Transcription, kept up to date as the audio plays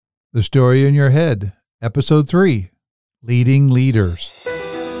The Story in Your Head, Episode 3, Leading Leaders.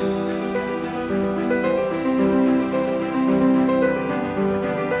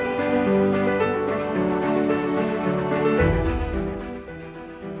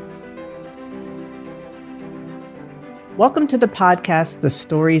 Welcome to the podcast, The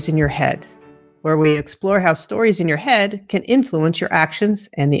Stories in Your Head, where we explore how stories in your head can influence your actions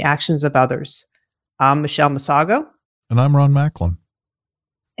and the actions of others. I'm Michelle Mosolgo. And I'm Ron Macklin.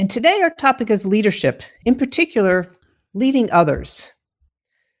 And today our topic is leadership, in particular, leading others.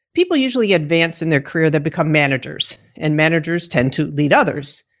 People usually advance in their career that become managers, and managers tend to lead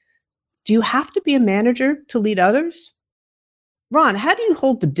others. Do you have to be a manager to lead others? Ron, how do you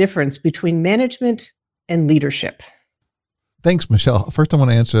hold the difference between management and leadership? Thanks, Michelle. First, I want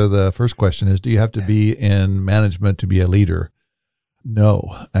to answer the first question is, do you have to be in management to be a leader? No.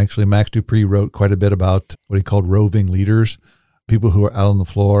 Actually, Max Dupree wrote quite a bit about what he called roving leaders, people who are out on the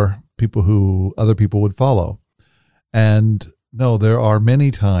floor, people who other people would follow. And no, there are many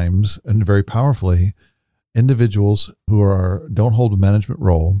times, and very powerfully, individuals who don't hold a management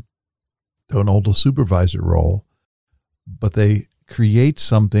role, don't hold a supervisor role, but they create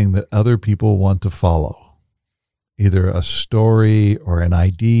something that other people want to follow. Either a story or an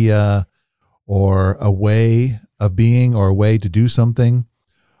idea or a way of being or a way to do something,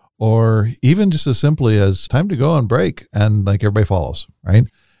 or even just as simply as time to go on break and like everybody follows, right?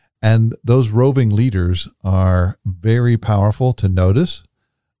 And those roving leaders are very powerful to notice,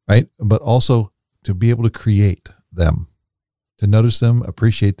 right? But also to be able to create them, to notice them,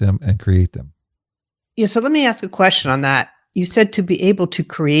 appreciate them, and create them. Yeah, so let me ask a question on that. You said to be able to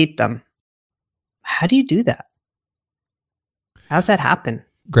create them. How do you do that? How's that happen?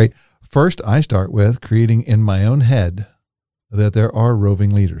 Great. First, I start with creating in my own head that there are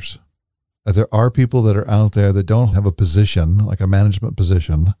roving leaders, that there are people that are out there that don't have a position, like a management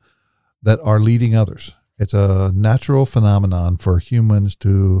position, that are leading others. It's a natural phenomenon for humans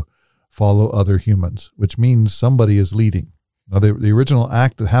to follow other humans, which means somebody is leading. Now, the original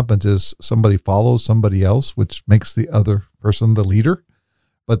act that happens is somebody follows somebody else, which makes the other person the leader.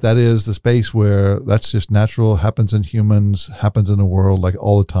 But that is the space where that's just natural, happens in humans, happens in the world like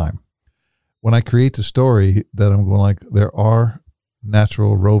all the time. When I create the story that I'm going like, there are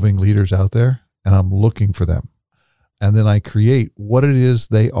natural roving leaders out there and I'm looking for them. And then I create what it is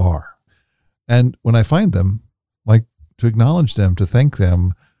they are. And when I find them, like to acknowledge them, to thank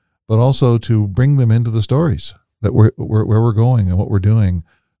them, but also to bring them into the stories that where we're going and what we're doing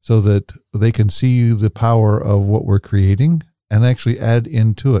so that they can see the power of what we're creating and actually add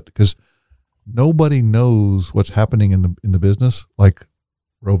into it. Because nobody knows what's happening in the business like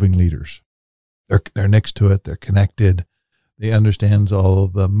roving leaders. They're next to it. They're connected. They understand all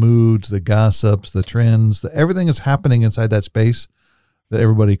the moods, the gossips, the trends, everything that's happening inside that space that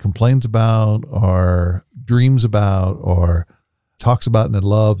everybody complains about or dreams about or talks about and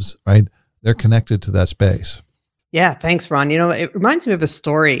loves, right? They're connected to that space. Yeah, thanks, Ron. It reminds me of a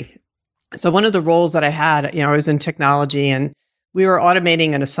story. So one of the roles that I had, I was in technology and we were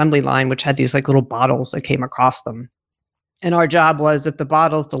automating an assembly line, which had these like little bottles that came across them. And our job was if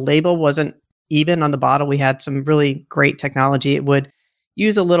the label wasn't even on the bottle, we had some really great technology. It would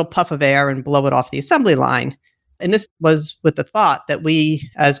use a little puff of air and blow it off the assembly line. And this was with the thought that we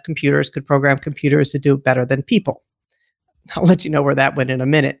as computers could program computers to do better than people. I'll let you know where that went in a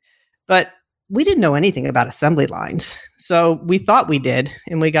minute. But we didn't know anything about assembly lines. So we thought we did.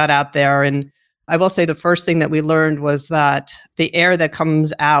 And we got out there. And I will say the first thing that we learned was that the air that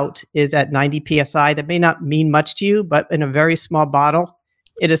comes out is at 90 PSI. That may not mean much to you, but in a very small bottle,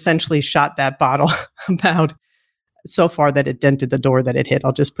 it essentially shot that bottle about so far that it dented the door that it hit.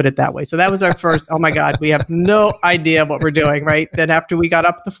 I'll just put it that way. So that was our first, oh my God, we have no idea what we're doing, right? Then after we got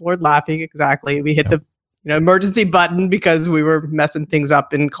up the floor laughing, exactly, we hit the emergency button because we were messing things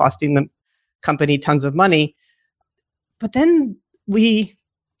up and costing the company tons of money. But then we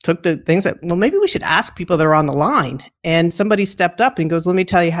took the things that, well, maybe we should ask people that are on the line. And somebody stepped up and goes, let me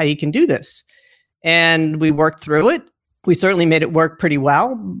tell you how you can do this. And we worked through it. We certainly made it work pretty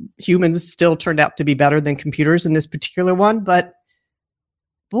well. Humans still turned out to be better than computers in this particular one. But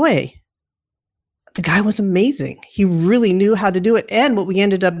boy, the guy was amazing. He really knew how to do it. And what we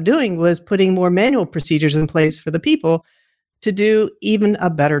ended up doing was putting more manual procedures in place for the people to do even a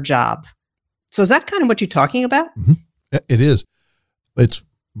better job. So is that kind of what you're talking about? Mm-hmm. It is. It's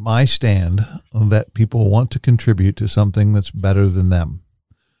my stand that people want to contribute to something that's better than them.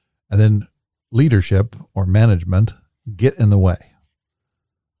 And then leadership or management get in the way.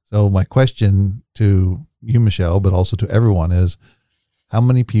 So my question to you, Michelle, but also to everyone is, how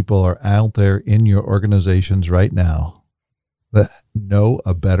many people are out there in your organizations right now that know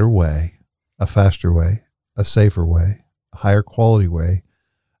a better way, a faster way, a safer way, a higher quality way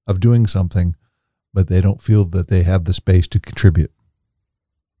of doing something, but they don't feel that they have the space to contribute.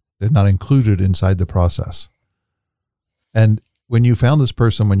 They're not included inside the process. And when you found this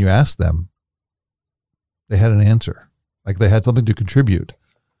person, when you asked them, they had an answer, like they had something to contribute.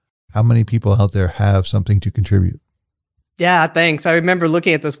 How many people out there have something to contribute? Yeah, thanks. I remember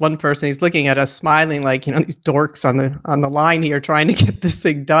looking at this one person. He's looking at us, smiling like, these dorks on the line here trying to get this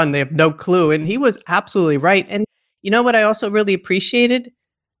thing done. They have no clue. And he was absolutely right. And you know what I also really appreciated?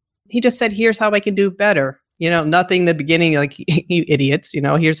 He just said, here's how I can do better. Nothing in the beginning, like, you idiots,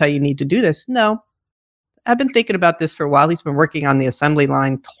 here's how you need to do this. No, I've been thinking about this for a while. He's been working on the assembly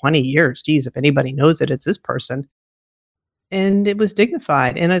line 20 years. Geez, if anybody knows it, it's this person. And it was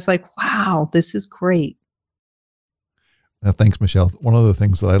dignified. And it's like, wow, this is great. Thanks, Michelle. One of the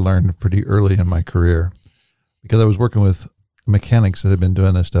things that I learned pretty early in my career, because I was working with mechanics that had been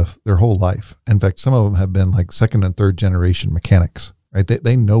doing this stuff their whole life. In fact, some of them have been like second and third generation mechanics, right?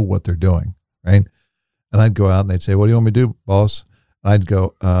 They know what they're doing, right? And I'd go out and they'd say, "What do you want me to do, boss?" And I'd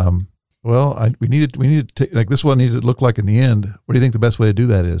go, we need to take, like, this one needs to look like in the end. What do you think the best way to do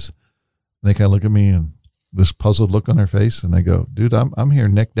that is? And they kind of look at me and this puzzled look on their face. And I go, "Dude, I'm here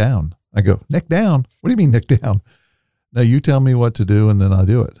neck down." I go, "Neck down? What do you mean neck down?" "No, you tell me what to do and then I'll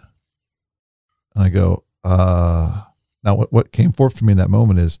do it." And I go, now what came forth for me in that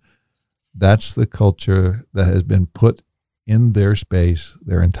moment is that's the culture that has been put in their space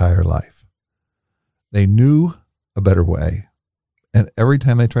their entire life. They knew a better way. And every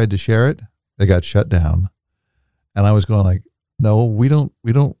time they tried to share it, they got shut down. And I was going like, "No, we don't,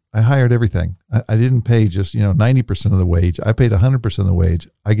 I hired everything. I didn't pay just, 90% of the wage. I paid 100% of the wage.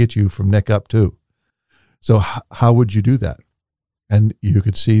 I get you from neck up too. So how would you do that?" And you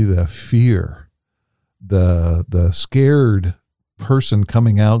could see the fear, the scared person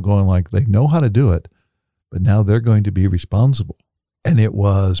coming out going like, they know how to do it, but now they're going to be responsible. And it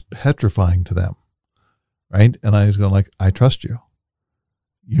was petrifying to them. Right. And I was going like, "I trust you.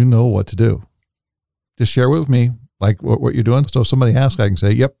 You know what to do. Just share with me like what you're doing." So if somebody asks, I can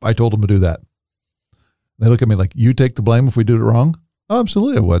say, "Yep, I told them to do that." They look at me like, "You take the blame if we do it wrong?" "Oh,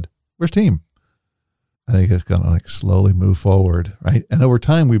 absolutely I would. Where's team?" And I just kind of like slowly move forward. Right. And over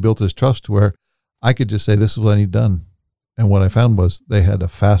time, we built this trust where I could just say, "This is what I need done." And what I found was they had a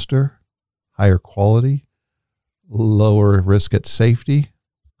faster, higher quality, lower risk at safety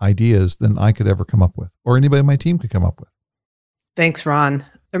ideas than I could ever come up with, or anybody on my team could come up with. Thanks, Ron.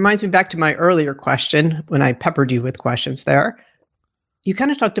 It reminds me back to my earlier question when I peppered you with questions there. You kind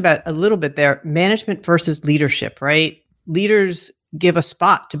of talked about a little bit there, management versus leadership, right? Leaders give a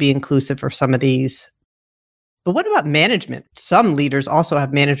spot to be inclusive for some of these. But what about management? Some leaders also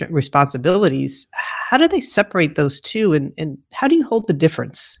have management responsibilities. How do they separate those two? And how do you hold the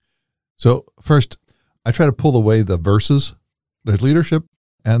difference? So first, I try to pull away the verses. There's leadership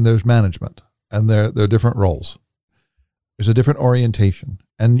and there's management, and they're different roles. There's a different orientation.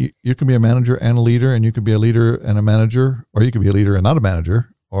 And you can be a manager and a leader, and you can be a leader and a manager, or you can be a leader and not a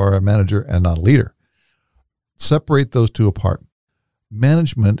manager, or a manager and not a leader. Separate those two apart.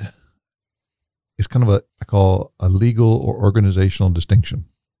 Management is kind of I call a legal or organizational distinction.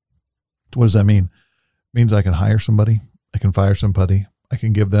 What does that mean? It means I can hire somebody, I can fire somebody, I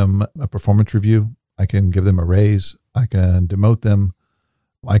can give them a performance review, I can give them a raise, I can demote them,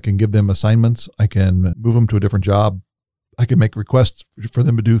 I can give them assignments, I can move them to a different job, I can make requests for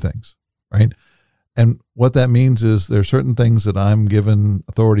them to do things, right? And what that means is there are certain things that I'm given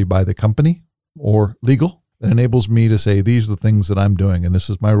authority by the company or legal that enables me to say, these are the things that I'm doing, and this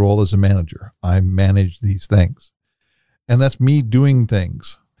is my role as a manager. I manage these things. And that's me doing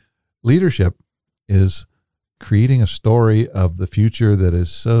things. Leadership is creating a story of the future that is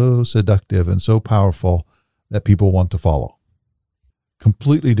so seductive and so powerful that people want to follow.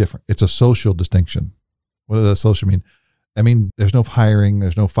 Completely different. It's a social distinction. What does that social mean? I mean, there's no hiring,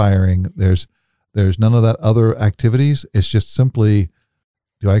 there's no firing, there's none of that other activities. It's just simply,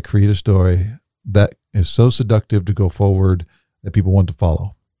 do I create a story that is so seductive to go forward that people want to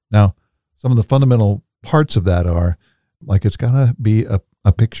follow? Now, some of the fundamental parts of that are, like, it's got to be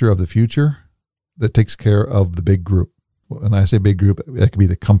a picture of the future that takes care of the big group. When I say big group, that could be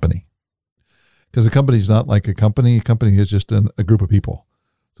the company. Because the company is not like a company. A company is just a group of people.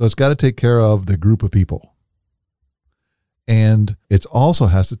 So it's got to take care of the group of people. And it also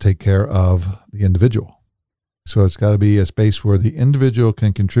has to take care of the individual. So it's got to be a space where the individual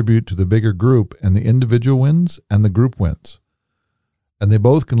can contribute to the bigger group, and the individual wins and the group wins. And they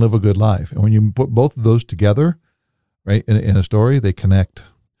both can live a good life. And when you put both of those together, right, in a story, they connect.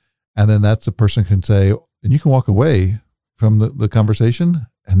 And then that's the person can say, and you can walk away from the conversation,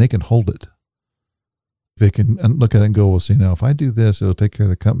 and they can hold it. They can look at it and go, well, see, now if I do this, it'll take care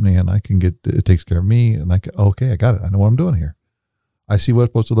of the company, and it takes care of me. And okay, I got it. I know what I'm doing here. I see what it's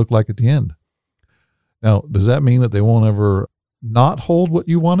supposed to look like at the end. Now, does that mean that they won't ever not hold what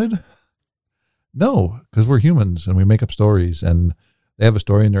you wanted? No, because we're humans and we make up stories, and they have a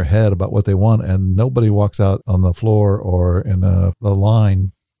story in their head about what they want, and nobody walks out on the floor or in the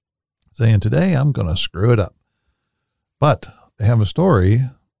line saying, today I'm going to screw it up. But they have a story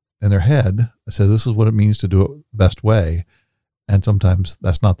in their head that says this is what it means to do it the best way. And sometimes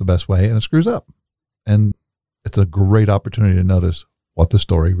that's not the best way, and it screws up. And it's a great opportunity to notice what the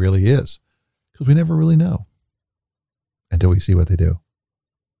story really is, because we never really know until we see what they do.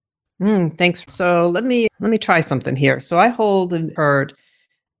 Thanks. So let me try something here. So I hold and heard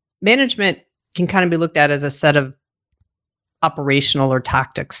management can kind of be looked at as a set of operational or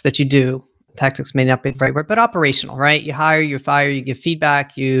tactics that you do. Tactics may not be the right word, but operational, right? You hire, you fire, you give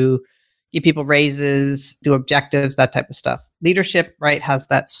feedback, you give people raises, do objectives, that type of stuff. Leadership, right, has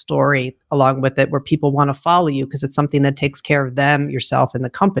that story along with it where people want to follow you because it's something that takes care of them, yourself, and the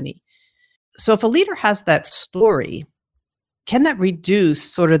company. So if a leader has that story, can that reduce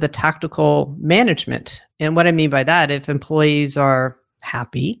sort of the tactical management? And what I mean by that, if employees are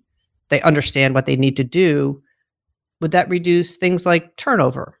happy, they understand what they need to do, would that reduce things like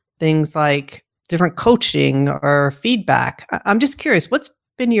turnover, things like different coaching or feedback? I'm just curious, what's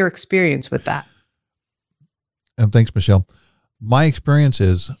been your experience with that? And thanks, Michelle. My experience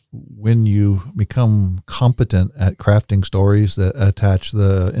is when you become competent at crafting stories that attach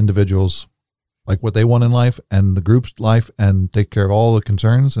the individuals, like what they want in life and the group's life, and take care of all the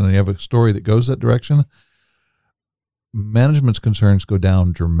concerns, and then you have a story that goes that direction, management's concerns go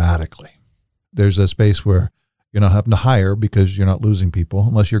down dramatically. There's a space where you're not having to hire because you're not losing people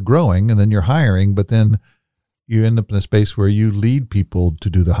unless you're growing, and then you're hiring, but then you end up in a space where you lead people to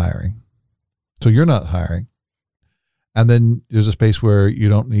do the hiring. So you're not hiring. And then there's a space where you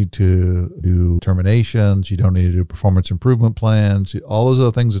don't need to do terminations. You don't need to do performance improvement plans, all those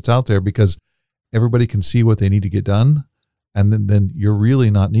other things that's out there, because everybody can see what they need to get done. And then you're really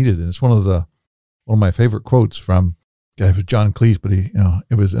not needed. And it's one of my favorite quotes from, it was John Cleese, but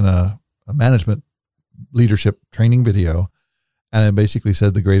it was in a management leadership training video. And it basically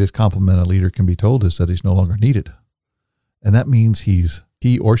said the greatest compliment a leader can be told is that he's no longer needed. And that means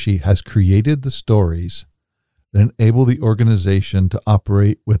he or she has created the stories that enable the organization to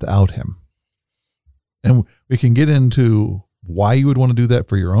operate without him. And we can get into why you would want to do that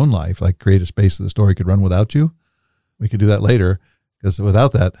for your own life, like create a space that the story could run without you. We could do that later, because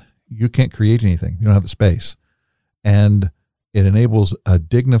without that, you can't create anything. You don't have the space. And it enables a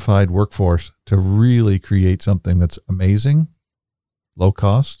dignified workforce to really create something that's amazing, low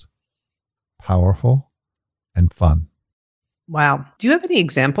cost, powerful, and fun. Wow. Do you have any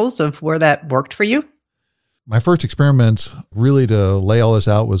examples of where that worked for you? My first experiments really to lay all this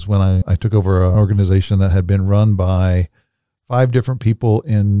out was when I took over an organization that had been run by 5 different people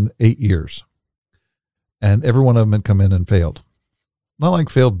in 8 years. And every one of them had come in and failed. Not like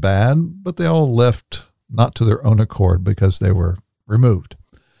failed bad, but they all left not to their own accord because they were removed.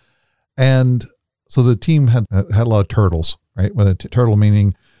 And so the team had a lot of turtles, right? When a turtle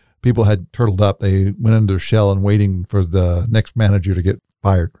meaning people had turtled up, they went into their shell and waiting for the next manager to get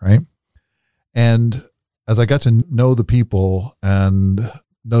fired, right? And as I got to know the people and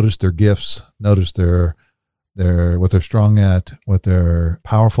notice their gifts, notice their what they're strong at, what they're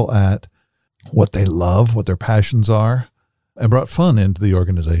powerful at, what they love, what their passions are, and brought fun into the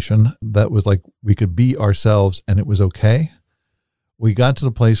organization. That was like we could be ourselves and it was okay. We got to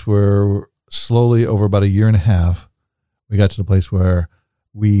the place where slowly over about a year and a half, we got to the place where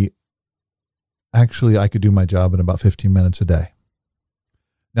I could do my job in about 15 minutes a day.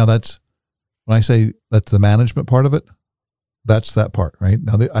 Now when I say that's the management part of it, that's that part, right?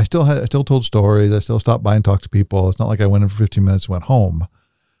 Now I still told stories. I still stopped by and talked to people. It's not like I went in for 15 minutes and went home,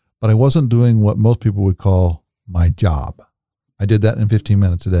 but I wasn't doing what most people would call my job. I did that in 15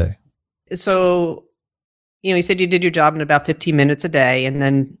 minutes a day. So, you said you did your job in about 15 minutes a day, and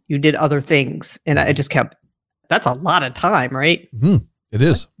then you did other things. And I just kept, that's a lot of time, right? Mm-hmm. It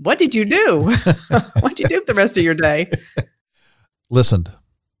is. What did you do? What did you do the rest of your day? Listened.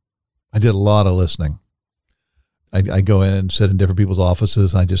 I did a lot of listening. I go in and sit in different people's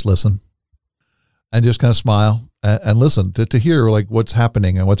offices and I just listen and just kind of smile and listen to hear like what's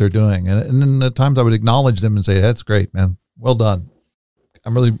happening and what they're doing. And then at times I would acknowledge them and say, that's great, man. Well done.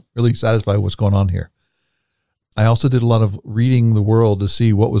 I'm really, really satisfied with what's going on here. I also did a lot of reading the world to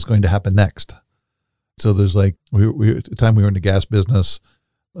see what was going to happen next. So there's like, we at the time we were in the gas business,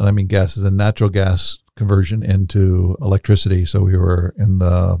 and I mean gas is a natural gas conversion into electricity. So we were in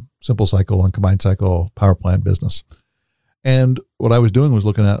the simple cycle and combined cycle power plant business. And what I was doing was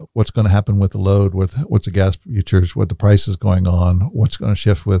looking at what's going to happen with the load, what's the gas futures, what the price is going on, what's going to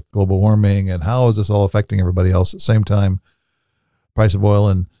shift with global warming, and how is this all affecting everybody else at the same time, price of oil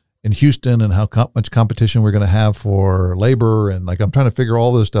in Houston, and how much competition we're going to have for labor. And like, I'm trying to figure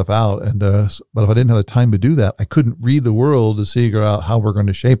all this stuff out. And but if I didn't have the time to do that, I couldn't read the world to figure out how we're going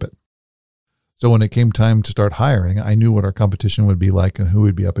to shape it. So when it came time to start hiring, I knew what our competition would be like and who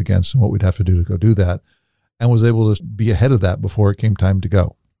we'd be up against and what we'd have to do to go do that, and was able to be ahead of that before it came time to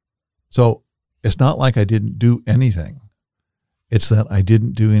go. So it's not like I didn't do anything. It's that I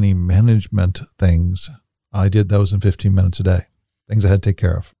didn't do any management things. I did those in 15 minutes a day, things I had to take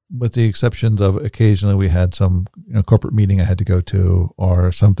care of, with the exceptions of occasionally we had some corporate meeting I had to go to,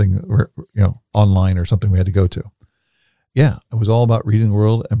 or something online or something we had to go to. Yeah, it was all about reading the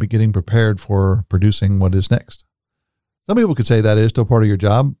world and getting prepared for producing what is next. Some people could say that is still part of your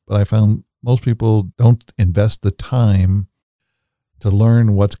job, but I found most people don't invest the time to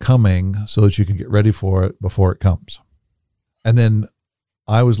learn what's coming so that you can get ready for it before it comes. And then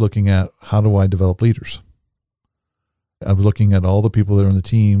I was looking at, how do I develop leaders? I was looking at all the people that are on the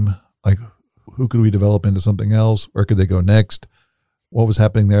team, like, who could we develop into something else? Where could they go next? What was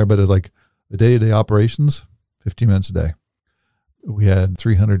happening there? But it's like the day-to-day operations, 15 minutes a day. We had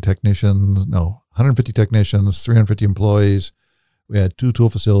 150 technicians, 350 employees. We had 2 tool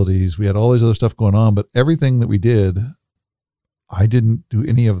facilities. We had all this other stuff going on, but everything that we did, I didn't do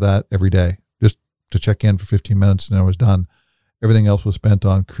any of that every day, just to check in for 15 minutes and I was done. Everything else was spent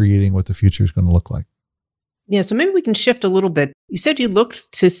on creating what the future is going to look like. Yeah, so maybe we can shift a little bit. You said you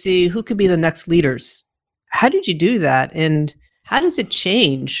looked to see who could be the next leaders. How did you do that? And how does it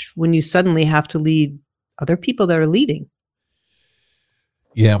change when you suddenly have to lead other people that are leading?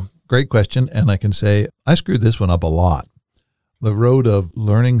 Yeah, great question. And I can say I screwed this one up a lot. The road of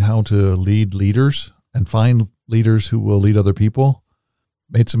learning how to lead leaders and find leaders who will lead other people,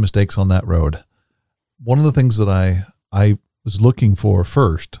 made some mistakes on that road. One of the things that I was looking for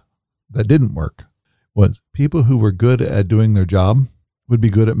first that didn't work was people who were good at doing their job would be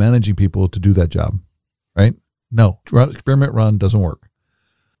good at managing people to do that job, right? No, experiment run doesn't work.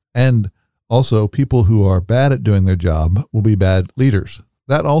 And also people who are bad at doing their job will be bad leaders.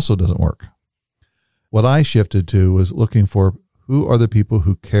 That also doesn't work. What I shifted to was looking for who are the people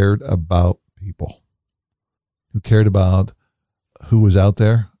who cared about people, who cared about who was out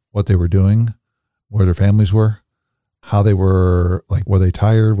there, what they were doing, where their families were, how they were, like, were they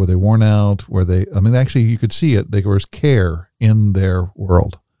tired? Were they worn out? Actually you could see it. There was care in their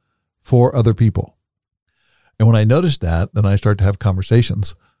world for other people. And when I noticed that, then I started to have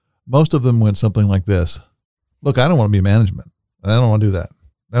conversations. Most of them went something like this. Look, I don't want to be management. I don't want to do that.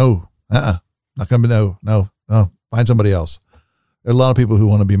 No, not going to be, no, find somebody else. There are a lot of people who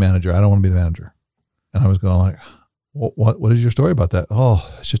want to be manager. I don't want to be the manager. And I was going like, what is your story about that? Oh,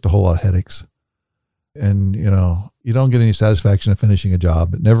 it's just a whole lot of headaches. And, you don't get any satisfaction of finishing a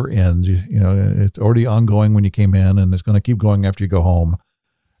job. It never ends. It's already ongoing when you came in, and it's going to keep going after you go home.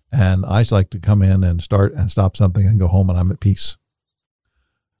 And I just like to come in and start and stop something and go home and I'm at peace.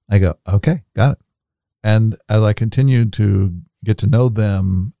 I go, okay, got it. And as I continued to get to know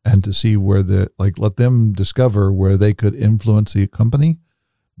them and to see where let them discover where they could influence the company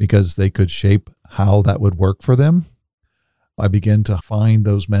because they could shape how that would work for them, I began to find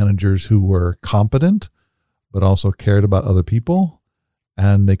those managers who were competent, but also cared about other people,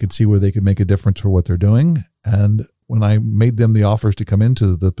 and they could see where they could make a difference for what they're doing. And when I made them the offers to come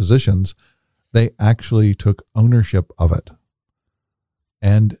into the positions, they actually took ownership of it.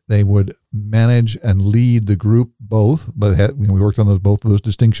 And they would manage and lead the group both, but we worked on both of those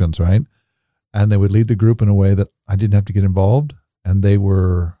distinctions, right? And they would lead the group in a way that I didn't have to get involved, and they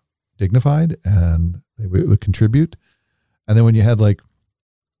were dignified and they would contribute. And then when you had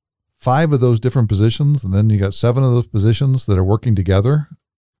 5 of those different positions, and then you got 7 of those positions that are working together,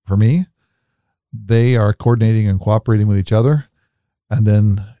 for me, they are coordinating and cooperating with each other, and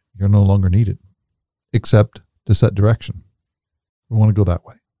then you're no longer needed, except to set direction. We want to go that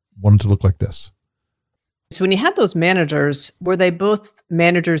way. We want it to look like this. So when you had those managers, were they both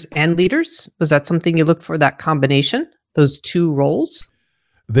managers and leaders? Was that something you looked for, that combination, those 2 roles?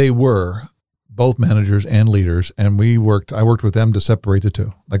 They were both managers and leaders, and I worked with them to separate the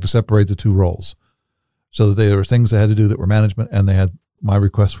two, to separate the 2 roles, so that there were things they had to do that were management, and my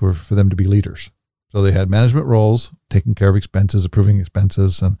requests were for them to be leaders. So they had management roles, taking care of expenses, approving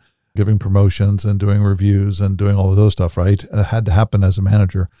expenses, and giving promotions and doing reviews and doing all of those stuff, right? It had to happen as a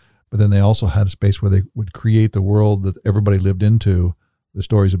manager. But then they also had a space where they would create the world that everybody lived into, the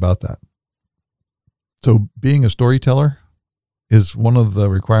stories about that. So being a storyteller is one of the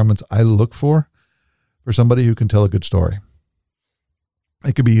requirements I look for somebody who can tell a good story.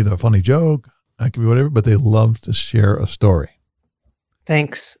 It could be either a funny joke, it could be whatever, but they love to share a story.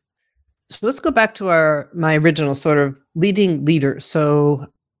 Thanks. So let's go back to my original sort of leading leaders. So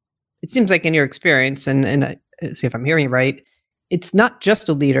it seems like in your experience, and see if I'm hearing it right, it's not just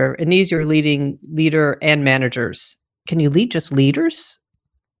a leader. It needs your leading leader and managers. Can you lead just leaders?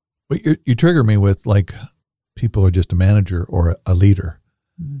 But you trigger me with like people are just a manager or a leader.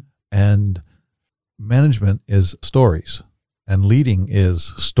 Mm-hmm. And management is stories and leading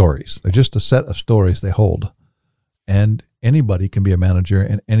is stories. They're just a set of stories they hold. And anybody can be a manager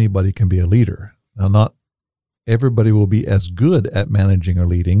and anybody can be a leader. Now, not everybody will be as good at managing or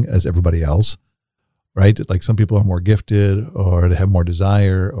leading as everybody else, right? Like some people are more gifted or they have more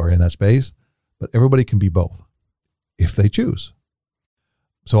desire or in that space, but everybody can be both if they choose.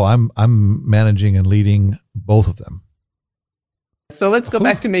 So I'm managing and leading both of them. So let's go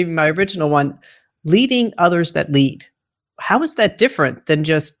back to maybe my original one, leading others that lead. How is that different than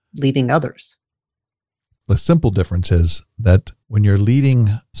just leading others? The simple difference is that when you're leading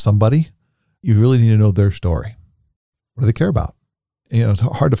somebody, you really need to know their story. What do they care about? It's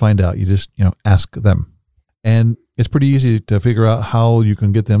hard to find out. You just, ask them. And it's pretty easy to figure out how you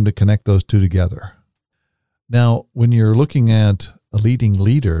can get them to connect those two together. Now, when you're looking at leading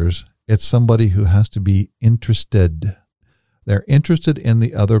leaders, it's somebody who has to be interested. They're interested in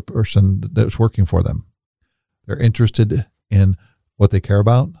the other person that's working for them. They're interested in what they care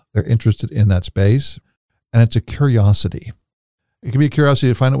about. They're interested in that space. And it's a curiosity. It can be a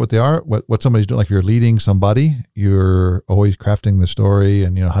curiosity to find out what they are, what somebody's doing. Like if you're leading somebody, you're always crafting the story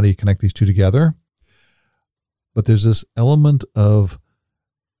and, how do you connect these two together? But there's this element of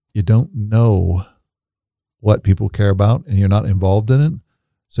you don't know what people care about and you're not involved in it.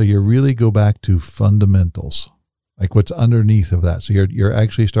 So you really go back to fundamentals, like what's underneath of that. So you're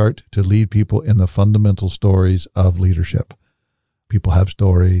actually start to lead people in the fundamental stories of leadership. People have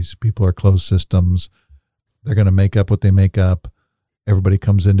stories. People are closed systems. They're going to make up what they make up. Everybody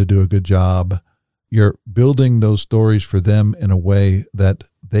comes in to do a good job. You're building those stories for them in a way that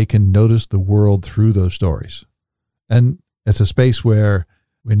they can notice the world through those stories. And it's a space where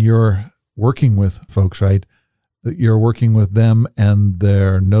when you're working with folks, right, that you're working with them and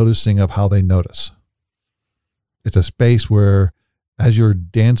they're noticing of how they notice. It's a space where as you're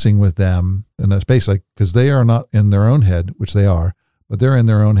dancing with them in that space, like, because they are not in their own head, which they are, but they're in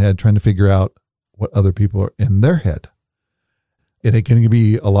their own head trying to figure out what other people are in their head. It can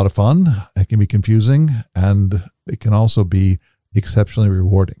be a lot of fun. It can be confusing, and it can also be exceptionally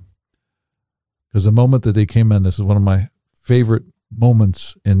rewarding. Because the moment that they came in, this is one of my favorite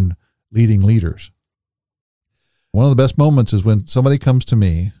moments in leading leaders. One of the best moments is when somebody comes to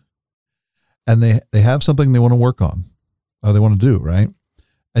me and they have something they want to work on or they want to do, right?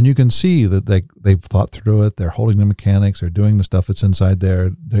 And you can see that they've thought through it. They're holding the mechanics. They're doing the stuff that's inside there.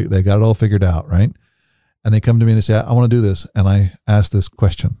 They got it all figured out, right? And they come to me and they say, I want to do this. And I ask this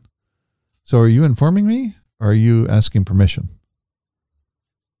question. So are you informing me or are you asking permission?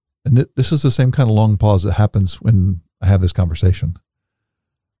 And this is the same kind of long pause that happens when I have this conversation,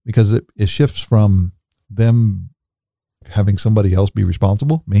 because it shifts from them having somebody else be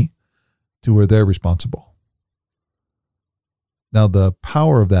responsible, me, to where they're responsible. Now, the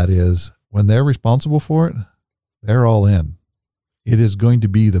power of that is when they're responsible for it, they're all in. It is going to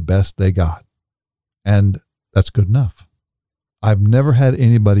be the best they got. And that's good enough. I've never had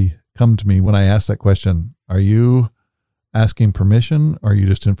anybody come to me when I ask that question, are you asking permission or are you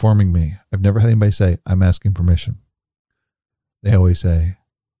just informing me? I've never had anybody say, I'm asking permission. They always say,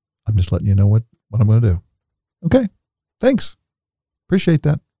 I'm just letting you know what I'm going to do. Okay, thanks. Appreciate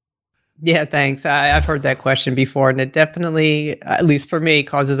that. Yeah, thanks. I've heard that question before, and it definitely, at least for me,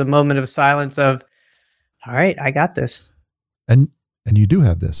 causes a moment of silence of, all right, I got this. And you do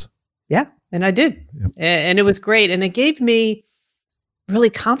have this. Yeah, and I did. Yep. And it was great. And it gave me really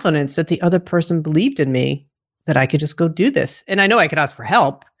confidence that the other person believed in me, that I could just go do this. And I know I could ask for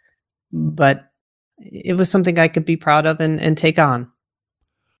help, but it was something I could be proud of and take on.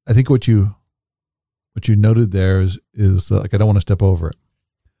 I think what you noted there is like, I don't want to step over it.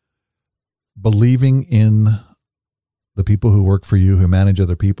 Believing in the people who work for you, who manage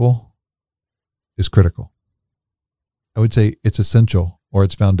other people, is critical. I would say it's essential or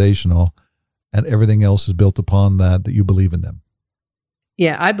it's foundational, and everything else is built upon that you believe in them.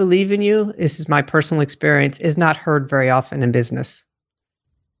 Yeah, I believe in you. This is my personal experience, is not heard very often in business.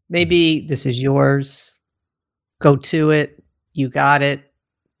 Maybe this is yours. Go to it. You got it.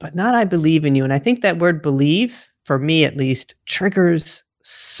 But not I believe in you. And I think that word believe, for me at least, triggers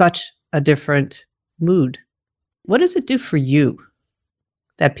such a different mood. What does it do for you,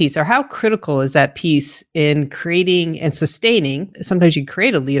 that piece? Or how critical is that piece in creating and sustaining? Sometimes you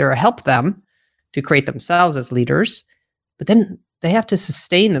create a leader or help them to create themselves as leaders, but then they have to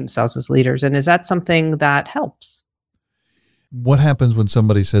sustain themselves as leaders. And is that something that helps? What happens when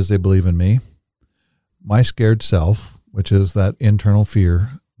somebody says they believe in me? My scared self, which is that internal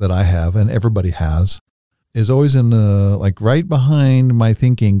fear that I have and everybody has, is always in like right behind my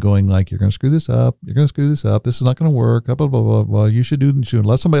thinking going like, you're going to screw this up. You're going to screw this up. This is not going to work. Blah, blah, blah, blah, blah. You should do this.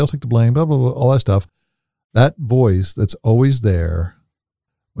 Let somebody else take the blame, blah, blah, blah, all that stuff. That voice that's always there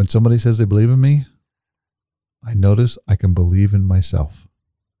when somebody says they believe in me, I notice I can believe in myself.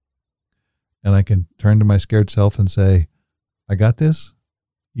 And I can turn to my scared self and say, I got this.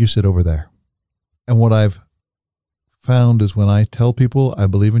 You sit over there. And what I've found is when I tell people I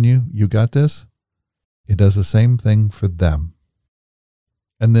believe in you, you got this, it does the same thing for them.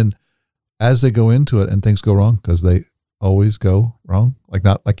 And then as they go into it and things go wrong, because they always go wrong, like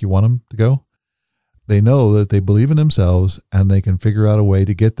not like you want them to go, they know that they believe in themselves and they can figure out a way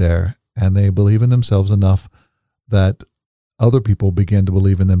to get there. And they believe in themselves enough that other people begin to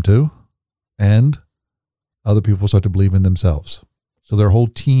believe in them too. And other people start to believe in themselves. So their whole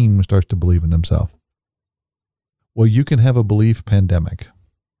team starts to believe in themselves. Well, you can have a belief pandemic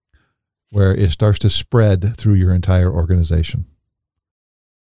where it starts to spread through your entire organization.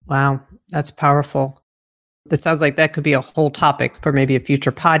 Wow, that's powerful. That sounds like that could be a whole topic for maybe a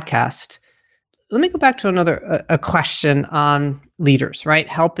future podcast. Let me go back to another a question on leaders, right?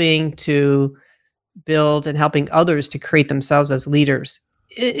 Helping to build and helping others to create themselves as leaders.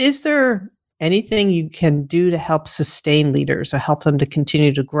 Is there anything you can do to help sustain leaders or help them to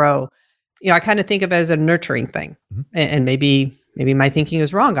continue to grow? I kind of think of it as a nurturing thing. Mm-hmm. And maybe my thinking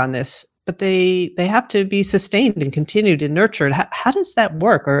is wrong on this, but they have to be sustained and continued and nurtured. How does that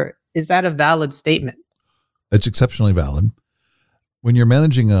work? Or is that a valid statement? It's exceptionally valid. When you're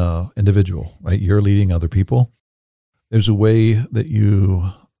managing an individual, right, you're leading other people, there's a way that you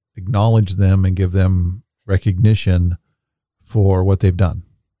acknowledge them and give them recognition for what they've done.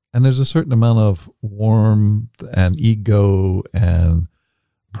 And there's a certain amount of warmth and ego and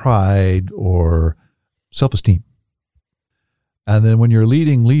pride or self-esteem. And then when you're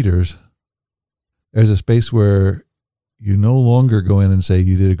leading leaders, there's a space where you no longer go in and say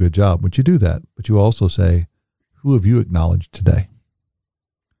you did a good job, but you do that. But you also say, who have you acknowledged today?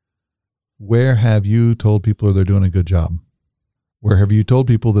 Where have you told people they're doing a good job? Where have you told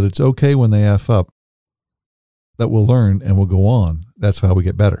people that it's okay when they F up, that we'll learn and we'll go on? That's how we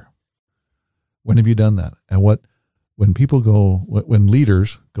get better. When have you done that? And when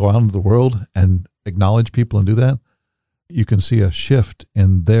leaders go out into the world and acknowledge people and do that, you can see a shift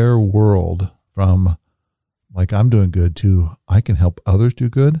in their world from like, I'm doing good to I can help others do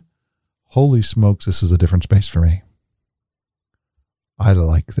good. Holy smokes, this is a different space for me. I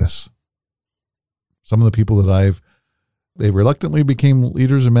like this. Some of the people that they reluctantly became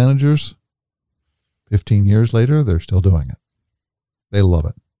leaders and managers. 15 years later, they're still doing it. They love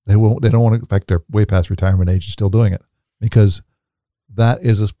it. They don't want to, in fact, they're way past retirement age and still doing it, because that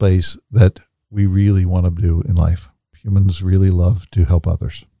is a space that we really want to do in life. Humans really love to help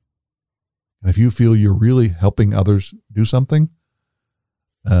others. And if you feel you're really helping others do something,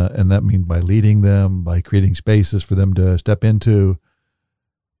 and that means by leading them, by creating spaces for them to step into,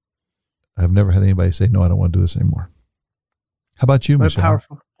 I've never had anybody say, no, I don't want to do this anymore. How about you, Michelle?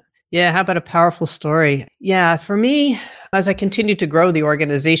 Powerful. Yeah, how about a powerful story? Yeah, for me, as I continue to grow the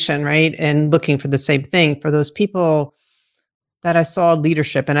organization, right, and looking for the same thing for those people that I saw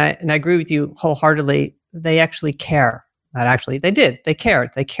leadership, and I agree with you wholeheartedly, they actually care. Not actually, they did. They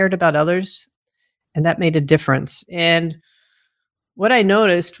cared. They cared about others, and that made a difference. And what I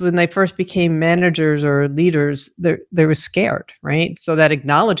noticed when they first became managers or leaders, they were scared, right? So that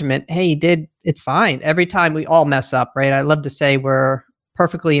acknowledgement, hey, you did, it's fine. Every time we all mess up, right? I love to say we're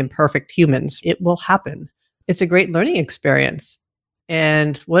perfectly imperfect humans. It will happen. It's a great learning experience.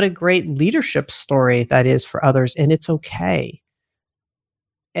 And what a great leadership story that is for others. And it's okay.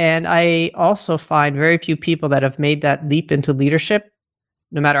 And I also find very few people that have made that leap into leadership,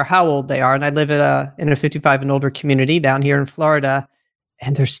 no matter how old they are. And I live in a 55 and older community down here in Florida,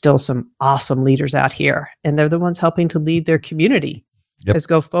 and there's still some awesome leaders out here. And they're the ones helping to lead their community. Yep. As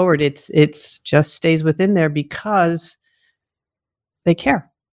go forward. It's just stays within there because they care.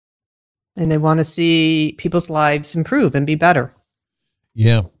 And they want to see people's lives improve and be better.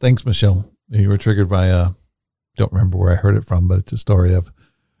 Yeah. Thanks, Michelle. You were triggered by, don't remember where I heard it from, but it's a story of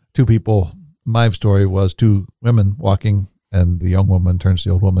two people. My story was two women walking, and the young woman turns to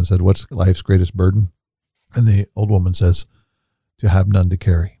the old woman and said, what's life's greatest burden? And the old woman says, to have none to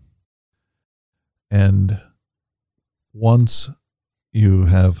carry. And once you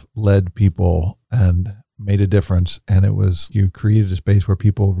have led people and made a difference, and you created a space where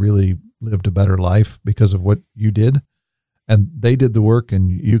people really lived a better life because of what you did, and they did the work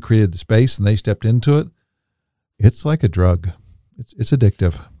and you created the space and they stepped into it, it's like a drug. It's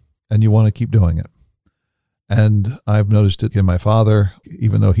addictive, and you want to keep doing it. And I've noticed it in my father,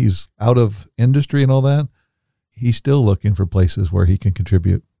 even though he's out of industry and all that, he's still looking for places where he can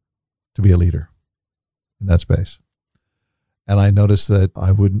contribute to be a leader in that space. And I noticed that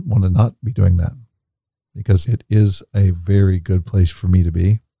I wouldn't want to not be doing that, because it is a very good place for me to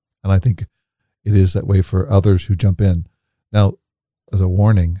be. And I think it is that way for others who jump in. Now, as a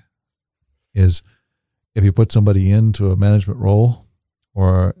warning, is if you put somebody into a management role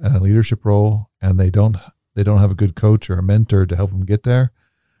or a leadership role and they don't have a good coach or a mentor to help them get there,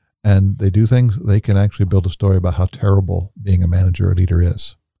 and they do things, they can actually build a story about how terrible being a manager or leader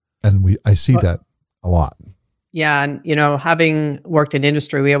is. And I see that a lot. Yeah. And, having worked in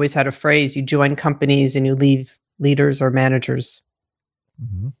industry, we always had a phrase, you join companies and you leave leaders or managers.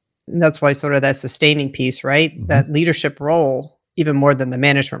 Mm-hmm. And that's why sort of that sustaining piece, right? Mm-hmm. That leadership role, even more than the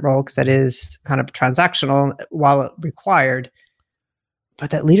management role, because that is kind of transactional while required. But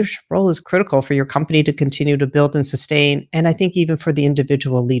that leadership role is critical for your company to continue to build and sustain. And I think even for the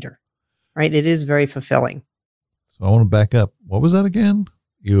individual leader, right? It is very fulfilling. So I want to back up. What was that again?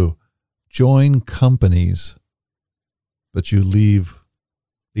 You join companies, but you leave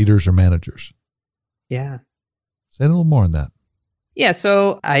leaders or managers. Yeah. Say a little more on that. Yeah.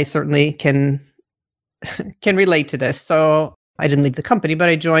 So I certainly can relate to this. So I didn't leave the company, but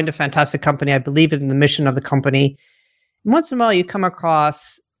I joined a fantastic company. I believe in the mission of the company. Once in a while, you come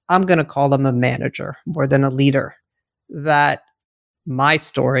across, I'm going to call them a manager more than a leader, that my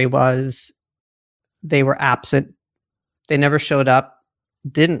story was they were absent. They never showed up,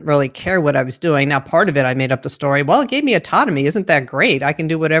 didn't really care what I was doing. Now, part of it, I made up the story. Well, it gave me autonomy. Isn't that great? I can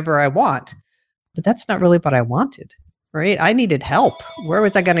do whatever I want. But that's not really what I wanted, right? I needed help. Where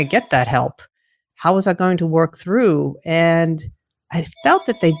was I going to get that help? How was I going to work through? And I felt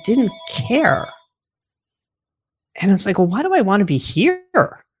that they didn't care. And I was like, well, why do I want to be here?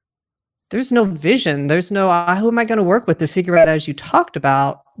 There's no vision. There's no, who am I going to work with to figure out, as you talked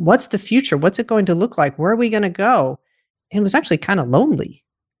about, what's the future? What's it going to look like? Where are we going to go? And it was actually kind of lonely.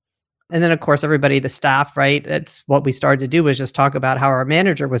 And then, of course, everybody, the staff, right? That's what we started to do, was just talk about how our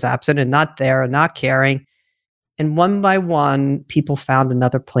manager was absent and not there and not caring. And one by one, people found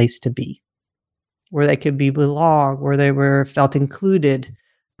another place to be, where they could belong, where they felt included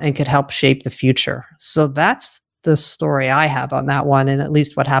and could help shape the future. So that's the story I have on that one, and at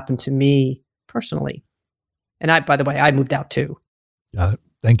least what happened to me personally. And by the way, I moved out too. Got it.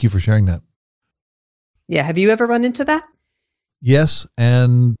 Thank you for sharing that. Yeah. Have you ever run into that? Yes.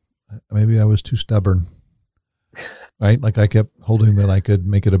 And maybe I was too stubborn, right? Like I kept holding that I could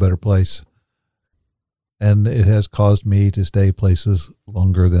make it a better place. And it has caused me to stay places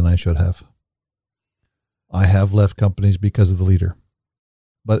longer than I should have. I have left companies because of the leader.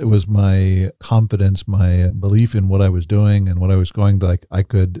 But it was my confidence, my belief in what I was doing and what I was going, that I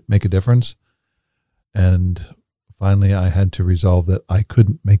could make a difference. And finally, I had to resolve that I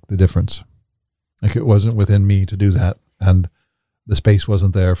couldn't make the difference. Like it wasn't within me to do that. And the space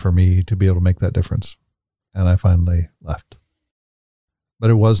wasn't there for me to be able to make that difference. And I finally left.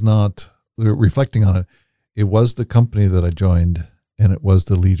 But it was not, reflecting on it, it was the company that I joined, and it was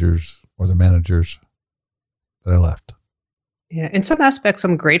the leaders or the managers that I left. Yeah. In some aspects,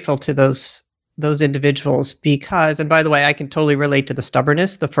 I'm grateful to those individuals because, and by the way, I can totally relate to the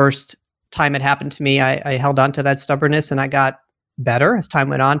stubbornness. The first time it happened to me, I held on to that stubbornness, and I got better as time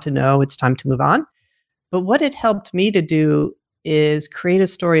went on to know it's time to move on. But what it helped me to do is create a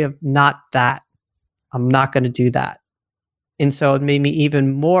story of not that. I'm not going to do that. And so it made me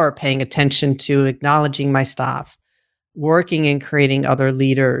even more paying attention to acknowledging my staff, working and creating other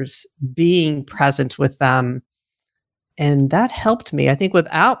leaders, being present with them. And that helped me. I think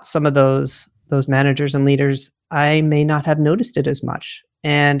without some of those managers and leaders, I may not have noticed it as much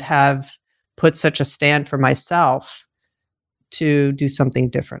and have put such a stand for myself to do something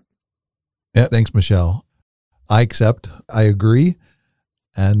different. Yeah, thanks, Michelle. I accept, I agree,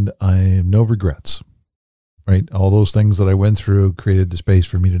 and I have no regrets, right? All those things that I went through created the space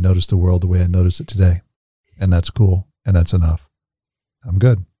for me to notice the world the way I notice it today. And that's cool. And that's enough. I'm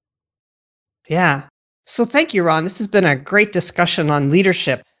good. Yeah. So thank you, Ron. This has been a great discussion on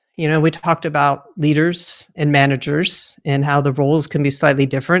leadership. We talked about leaders and managers and how the roles can be slightly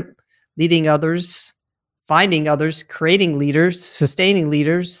different, leading others, finding others, creating leaders, sustaining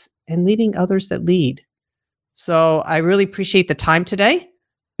leaders, and leading others that lead. So I really appreciate the time today.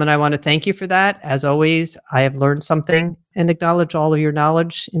 And I want to thank you for that. As always, I have learned something and acknowledge all of your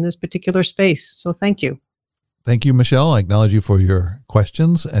knowledge in this particular space. So thank you. Thank you, Michelle. I acknowledge you for your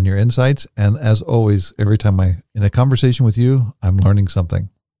questions and your insights. And as always, every time in a conversation with you, I'm learning something,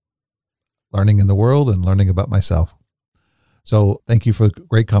 learning in the world and learning about myself. So thank you for a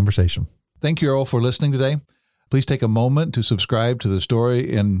great conversation. Thank you all for listening today. Please take a moment to subscribe to The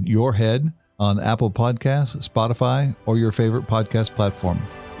Story in Your Head on Apple Podcasts, Spotify, or your favorite podcast platform.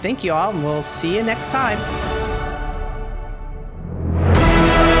 Thank you all, and we'll see you next time.